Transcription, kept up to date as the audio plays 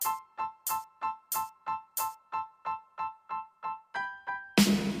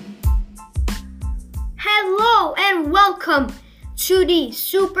and welcome to the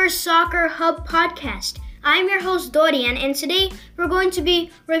Super Soccer Hub podcast. I'm your host Dorian, and today we're going to be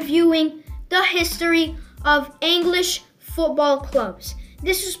reviewing the history of English football clubs.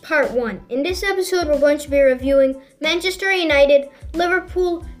 This is part 1. In this episode, we're going to be reviewing Manchester United,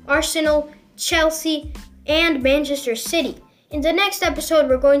 Liverpool, Arsenal, Chelsea, and Manchester City. In the next episode,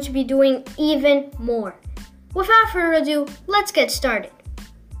 we're going to be doing even more. Without further ado, let's get started.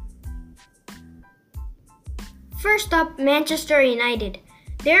 First up, Manchester United.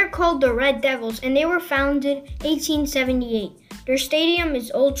 They're called the Red Devils and they were founded 1878. Their stadium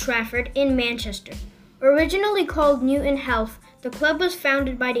is Old Trafford in Manchester. Originally called Newton Heath, the club was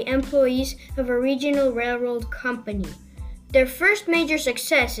founded by the employees of a regional railroad company. Their first major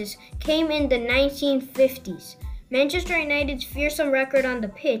successes came in the 1950s. Manchester United's fearsome record on the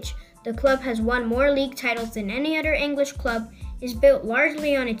pitch, the club has won more league titles than any other English club, is built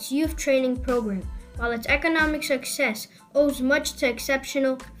largely on its youth training program, while its economic success owes much to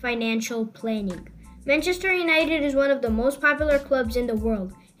exceptional financial planning. Manchester United is one of the most popular clubs in the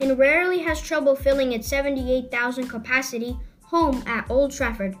world and rarely has trouble filling its 78,000 capacity home at Old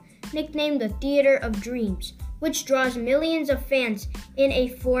Trafford, nicknamed the Theatre of Dreams, which draws millions of fans in a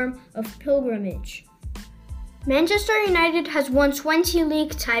form of pilgrimage. Manchester United has won 20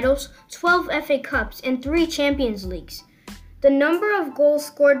 league titles, 12 FA Cups, and 3 Champions Leagues. The number of goals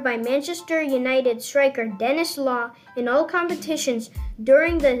scored by Manchester United striker Denis Law in all competitions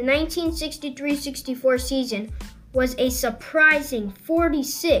during the 1963-64 season was a surprising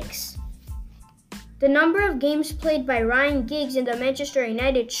 46. The number of games played by Ryan Giggs in the Manchester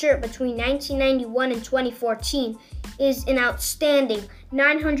United shirt between 1991 and 2014 is an outstanding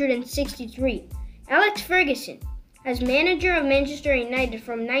 963. Alex Ferguson, as manager of Manchester United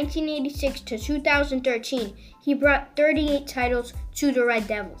from 1986 to 2013, he brought 38 titles to the Red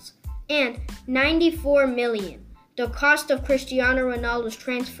Devils, and $94 million, the cost of Cristiano Ronaldo's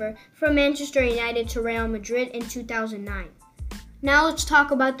transfer from Manchester United to Real Madrid in 2009. Now let's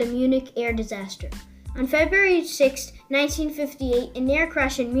talk about the Munich air disaster. On February 6, 1958, an air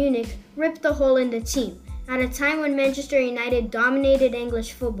crash in Munich ripped a hole in the team, at a time when Manchester United dominated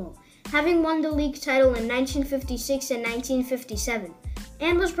English football, having won the league title in 1956 and 1957,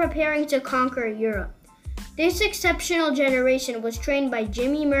 and was preparing to conquer Europe. This exceptional generation was trained by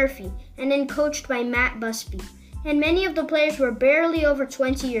Jimmy Murphy and then coached by Matt Busby, and many of the players were barely over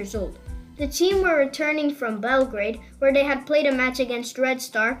 20 years old. The team were returning from Belgrade, where they had played a match against Red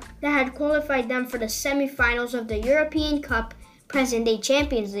Star that had qualified them for the semi-finals of the European Cup, present-day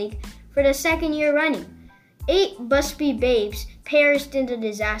Champions League, for the second year running. 8 Busby babes perished in the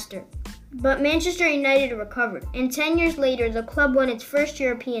disaster, but Manchester United recovered, and 10 years later the club won its first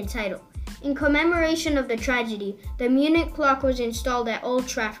European title. In commemoration of the tragedy, the Munich clock was installed at Old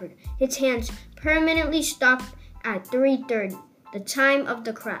Trafford, its hands permanently stopped at 3:30, the time of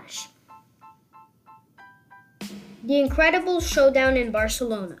the crash. The incredible showdown in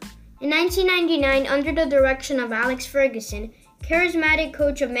Barcelona. In 1999, under the direction of Alex Ferguson, charismatic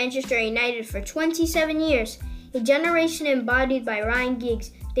coach of Manchester United for 27 years, a generation embodied by Ryan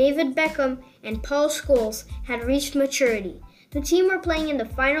Giggs, David Beckham, and Paul Scholes had reached maturity. The team were playing in the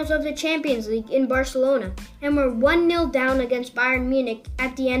finals of the Champions League in Barcelona and were 1-0 down against Bayern Munich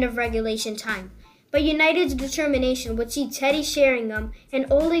at the end of regulation time. But United's determination would see Teddy Sheringham and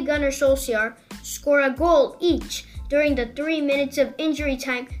Ole Gunnar Solskjaer score a goal each during the 3 minutes of injury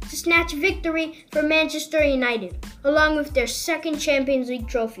time to snatch victory for Manchester United, along with their second Champions League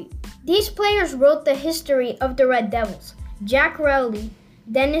trophy. These players wrote the history of the Red Devils. Jack Rowley,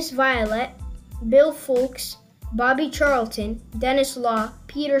 Dennis Viollet, Bill Foulkes, Bobby Charlton, Denis Law,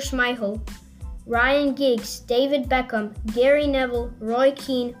 Peter Schmeichel, Ryan Giggs, David Beckham, Gary Neville, Roy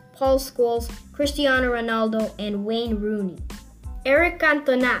Keane, Paul Scholes, Cristiano Ronaldo, and Wayne Rooney. Eric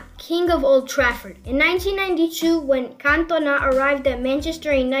Cantona, King of Old Trafford. In 1992, when Cantona arrived at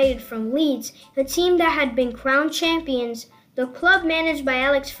Manchester United from Leeds, a team that had been crowned champions, the club managed by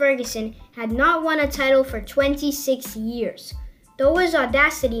Alex Ferguson had not won a title for 26 years. Though his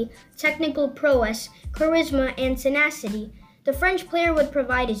audacity, technical prowess, charisma, and tenacity, the French player would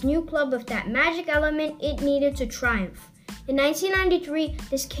provide his new club with that magic element it needed to triumph. In 1993,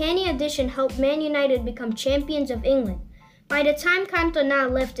 this canny addition helped Man United become champions of England. By the time Cantona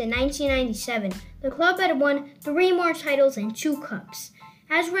left in 1997, the club had won 3 more titles and 2 cups.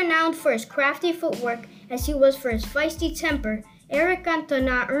 As renowned for his crafty footwork as he was for his feisty temper, Eric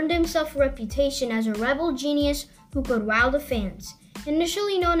Cantona earned himself a reputation as a rebel genius who could wow the fans.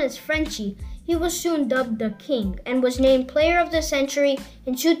 Initially known as Frenchie, he was soon dubbed the King and was named Player of the Century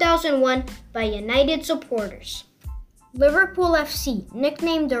in 2001 by United supporters. Liverpool FC,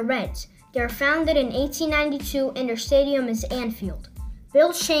 nicknamed the Reds. They are founded in 1892 and their stadium is Anfield.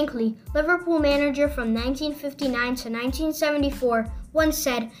 Bill Shankly, Liverpool manager from 1959 to 1974, once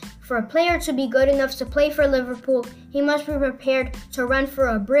said, "For a player to be good enough to play for Liverpool, he must be prepared to run for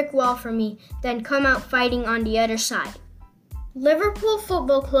a brick wall for me, then come out fighting on the other side." Liverpool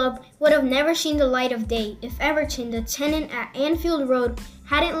Football Club would have never seen the light of day if Everton, the tenant at Anfield Road,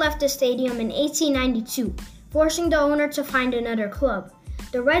 hadn't left the stadium in 1892, forcing the owner to find another club.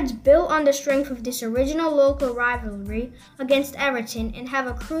 The Reds built on the strength of this original local rivalry against Everton and have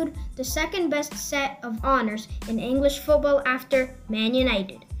accrued the second best set of honors in English football after Man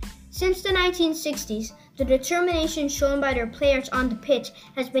United. Since the 1960s, the determination shown by their players on the pitch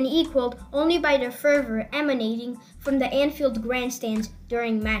has been equaled only by the fervor emanating from the Anfield grandstands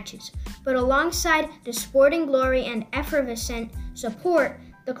during matches. But alongside the sporting glory and effervescent support,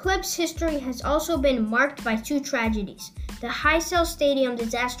 the club's history has also been marked by two tragedies: the Highsell Stadium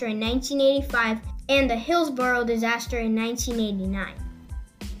disaster in 1985 and the Hillsborough disaster in 1989.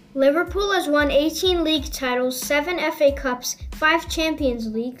 Liverpool has won 18 league titles, 7 FA Cups, 5 Champions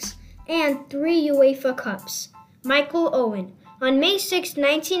Leagues, and 3 UEFA Cups. Michael Owen. On May 6,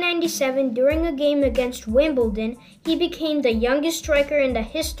 1997, during a game against Wimbledon, he became the youngest striker in the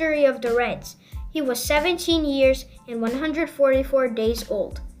history of the Reds. He was 17 years and 144 days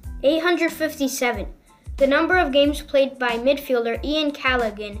old. 857. The number of games played by midfielder Ian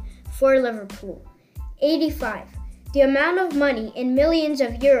Callaghan for Liverpool. 85. The amount of money in millions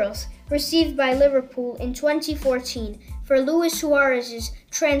of euros received by Liverpool in 2014 for Luis Suarez's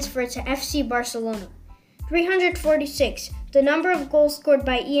transfer to FC Barcelona. 346. The number of goals scored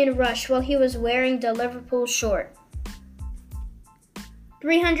by Ian Rush while he was wearing the Liverpool short.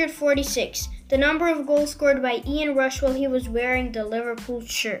 346. The number of goals scored by Ian Rush while he was wearing the Liverpool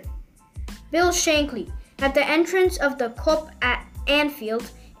shirt. Bill Shankly. At the entrance of the Kop at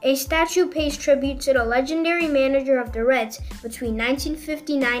Anfield, a statue pays tribute to the legendary manager of the Reds between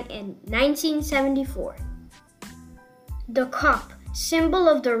 1959 and 1974. The Kop, symbol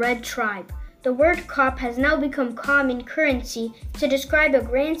of the Red tribe. The word Kop has now become common currency to describe a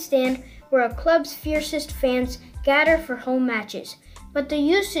grandstand where a club's fiercest fans gather for home matches. But the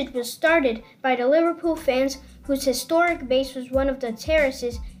usage was started by the Liverpool fans whose historic base was one of the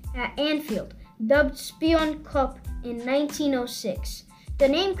terraces at Anfield, dubbed Spion Kop in 1906. The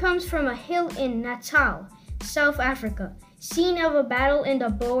name comes from a hill in Natal, South Africa, scene of a battle in the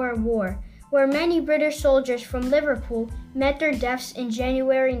Boer War, where many British soldiers from Liverpool met their deaths in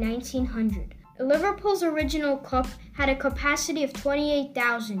January 1900. Liverpool's original Kop had a capacity of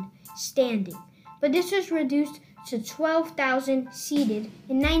 28,000 standing, but this was reduced to 12,000 seated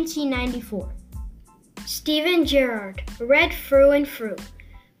in 1994. Steven Gerrard, Red through and through.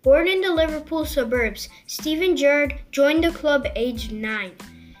 Born in the Liverpool suburbs, Steven Gerrard joined the club aged 9.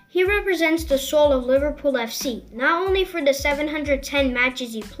 He represents the soul of Liverpool FC, not only for the 710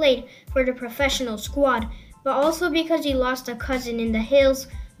 matches he played for the professional squad, but also because he lost a cousin in the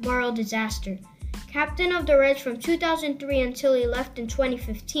Hillsborough disaster. Captain of the Reds from 2003 until he left in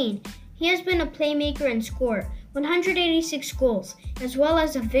 2015, he has been a playmaker and scorer, 186 goals, as well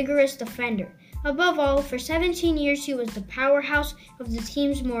as a vigorous defender. Above all, for 17 years he was the powerhouse of the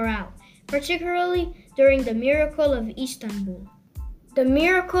team's morale, particularly during the Miracle of Istanbul. The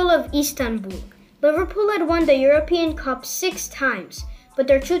Miracle of Istanbul. Liverpool had won the European Cup 6 times, but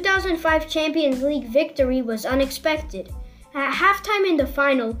their 2005 Champions League victory was unexpected. At halftime in the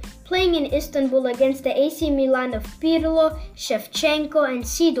final, playing in Istanbul against the AC Milan of Pirlo, Shevchenko, and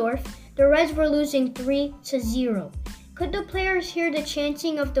Seedorf, the Reds were losing 3-0. Could the players hear the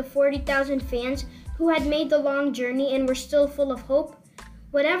chanting of the 40,000 fans who had made the long journey and were still full of hope?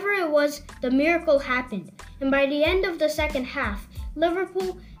 Whatever it was, the miracle happened, and by the end of the second half,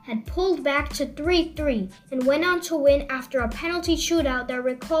 Liverpool had pulled back to 3-3 and went on to win after a penalty shootout that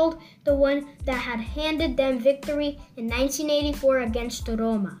recalled the one that had handed them victory in 1984 against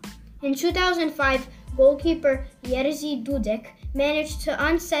Roma. In 2005, goalkeeper Jerzy Dudek managed to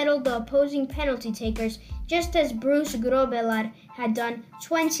unsettle the opposing penalty takers just as Bruce Grobbelaar had done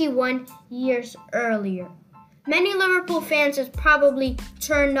 21 years earlier. Many Liverpool fans have probably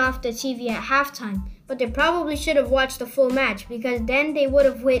turned off the TV at halftime, but they probably should have watched the full match because then they would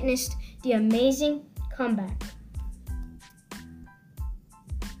have witnessed the amazing comeback.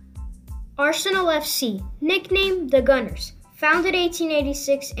 Arsenal FC, nicknamed the Gunners, founded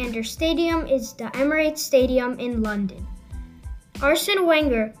 1886 and their stadium is the Emirates Stadium in London. Arsene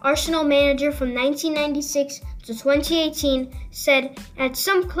Wenger, Arsenal manager from 1996 to 2018, said, "At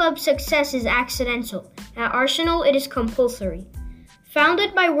some clubs success is accidental. At Arsenal it is compulsory."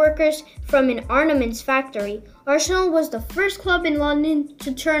 Founded by workers from an armaments factory, Arsenal was the first club in London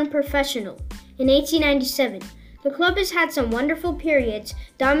to turn professional. In 1897, the club has had some wonderful periods,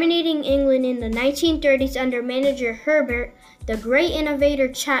 dominating England in the 1930s under manager Herbert, the great innovator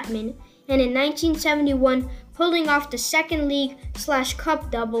Chapman, and in 1971 pulling off the second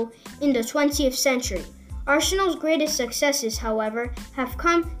league/cup double in the 20th century. Arsenal's greatest successes, however, have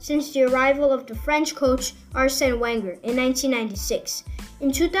come since the arrival of the French coach Arsène Wenger in 1996.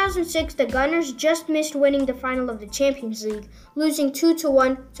 In 2006, the Gunners just missed winning the final of the Champions League, losing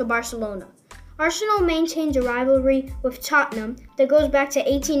 2-1 to Barcelona. Arsenal maintains a rivalry with Tottenham that goes back to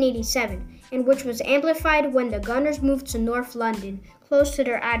 1887, and which was amplified when the Gunners moved to North London, close to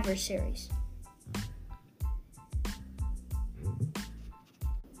their adversaries.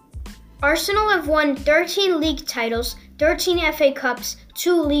 Arsenal have won 13 league titles, 13 FA Cups,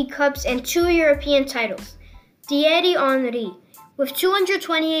 2 League Cups, and 2 European titles. Thierry Henry. With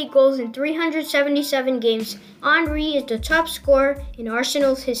 228 goals in 377 games, Henry is the top scorer in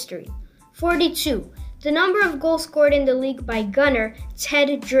Arsenal's history. 42. The number of goals scored in the league by gunner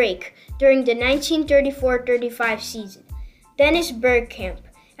Ted Drake during the 1934-35 season. Dennis Bergkamp.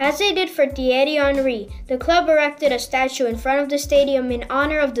 As they did for Thierry Henry, the club erected a statue in front of the stadium in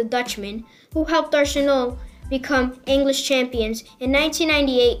honor of the Dutchman, who helped Arsenal become English champions in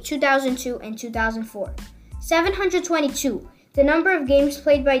 1998, 2002, and 2004. 722. The number of games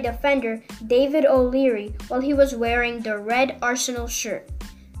played by defender David O'Leary while he was wearing the red Arsenal shirt.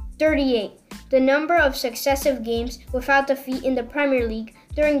 38. The number of successive games without defeat in the Premier League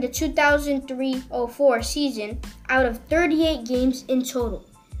during the 2003-04 season out of 38 games in total.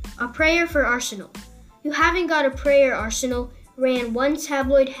 A prayer for Arsenal. "You haven't got a prayer, Arsenal," ran one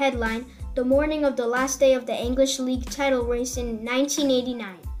tabloid headline the morning of the last day of the English League title race in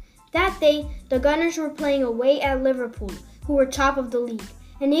 1989. That day, the Gunners were playing away at Liverpool, who were top of the league,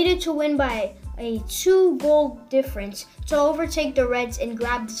 and needed to win by a 2-goal difference to overtake the Reds and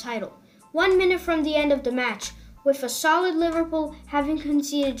grab the title. 1 minute from the end of the match, with a solid Liverpool having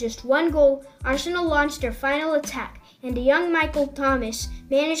conceded just 1 goal, Arsenal launched their final attack, and the young Michael Thomas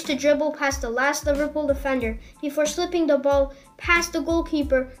managed to dribble past the last Liverpool defender before slipping the ball past the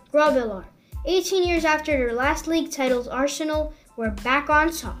goalkeeper, Grobbelaar. 18 years after their last league titles, Arsenal were back on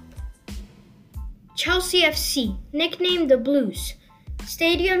top. Chelsea FC, nicknamed the Blues.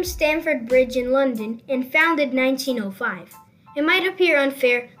 Stadium Stamford Bridge in London and founded 1905. It might appear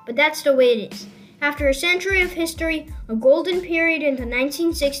unfair, but that's the way it is. After a century of history, a golden period in the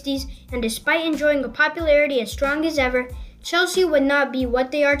 1960s, and despite enjoying a popularity as strong as ever, Chelsea would not be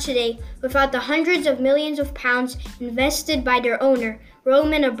what they are today without the hundreds of millions of pounds invested by their owner,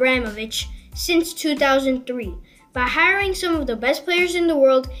 Roman Abramovich, since 2003. By hiring some of the best players in the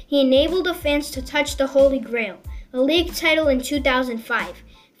world, he enabled the fans to touch the Holy Grail, a league title in 2005,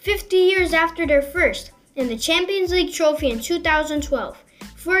 50 years after their first, and the Champions League trophy in 2012.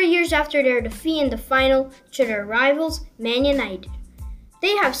 4 years after their defeat in the final to their rivals, Man United.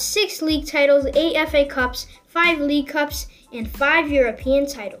 They have 6 league titles, 8 FA Cups, 5 League Cups, and 5 European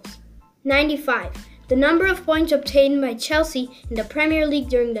titles. 95. The number of points obtained by Chelsea in the Premier League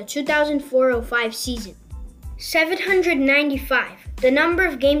during the 2004-05 season. 795. The number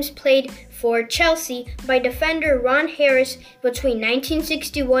of games played for Chelsea by defender Ron Harris between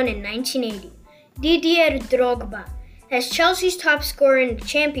 1961 and 1980. Didier Drogba. As Chelsea's top scorer in the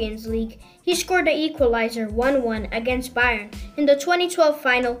Champions League, he scored the equalizer 1-1 against Bayern in the 2012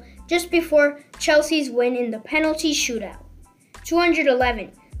 final just before Chelsea's win in the penalty shootout.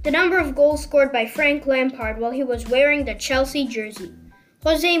 211. The number of goals scored by Frank Lampard while he was wearing the Chelsea jersey.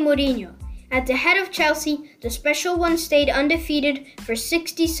 Jose Mourinho. At the head of Chelsea, the Special One stayed undefeated for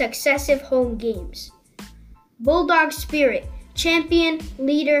 60 successive home games. Bulldog spirit, champion,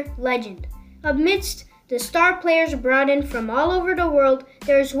 leader, legend. Amidst the star players brought in from all over the world,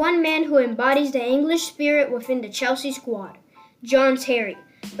 there is one man who embodies the English spirit within the Chelsea squad, John Terry.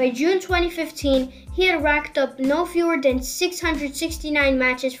 By June 2015, he had racked up no fewer than 669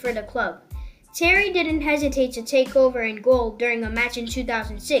 matches for the club. Terry didn't hesitate to take over in goal during a match in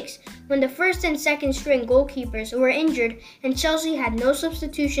 2006, when the first and second string goalkeepers were injured and Chelsea had no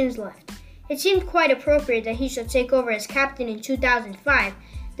substitutions left. It seemed quite appropriate that he should take over as captain in 2005,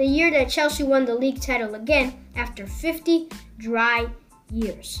 the year that Chelsea won the league title again after 50 dry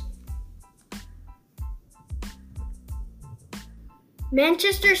years.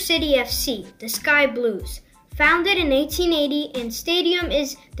 Manchester City FC, the Sky Blues. Founded in 1880 and stadium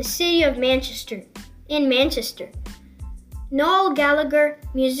is the City of Manchester, in Manchester. Noel Gallagher,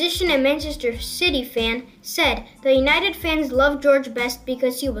 musician and Manchester City fan, said the United fans loved George best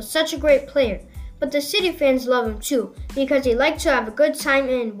because he was such a great player, but the City fans love him too because he liked to have a good time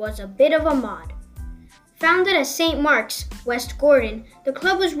and was a bit of a mod. Founded as St. Mark's, West Gordon, the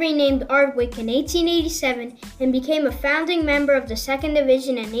club was renamed Ardwick in 1887 and became a founding member of the Second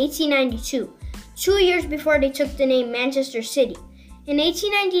Division in 1892, 2 years before they took the name Manchester City. In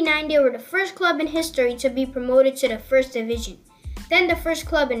 1899, they were the first club in history to be promoted to the First Division, then the first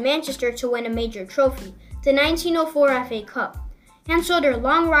club in Manchester to win a major trophy, the 1904 FA Cup, and so their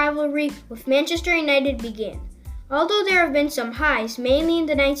long rivalry with Manchester United began. Although there have been some highs, mainly in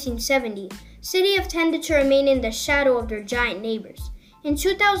the 1970s, City have tended to remain in the shadow of their giant neighbors. In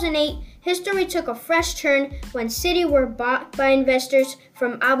 2008, history took a fresh turn when City were bought by investors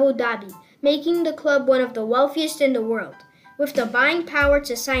from Abu Dhabi, making the club one of the wealthiest in the world, with the buying power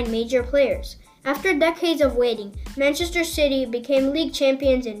to sign major players. After decades of waiting, Manchester City became league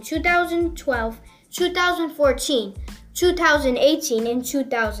champions in 2012, 2014, 2018, and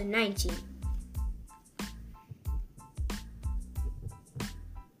 2019.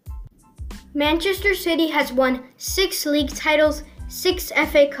 Manchester City has won 6 league titles, 6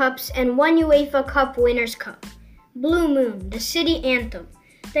 FA Cups, and 1 UEFA Cup Winners' Cup. Blue Moon, the city anthem.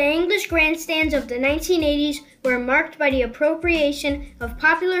 The English grandstands of the 1980s were marked by the appropriation of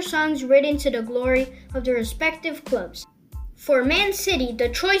popular songs written to the glory of the respective clubs. For Man City, the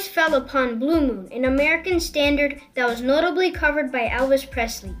choice fell upon Blue Moon, an American standard that was notably covered by Elvis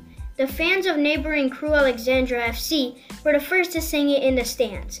Presley. The fans of neighboring Crewe Alexandra FC were the first to sing it in the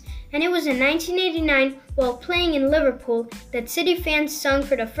stands, and it was in 1989, while playing in Liverpool, that City fans sung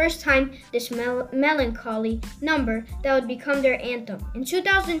for the first time this melancholy number that would become their anthem. In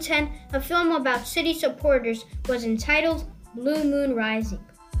 2010, a film about City supporters was entitled Blue Moon Rising.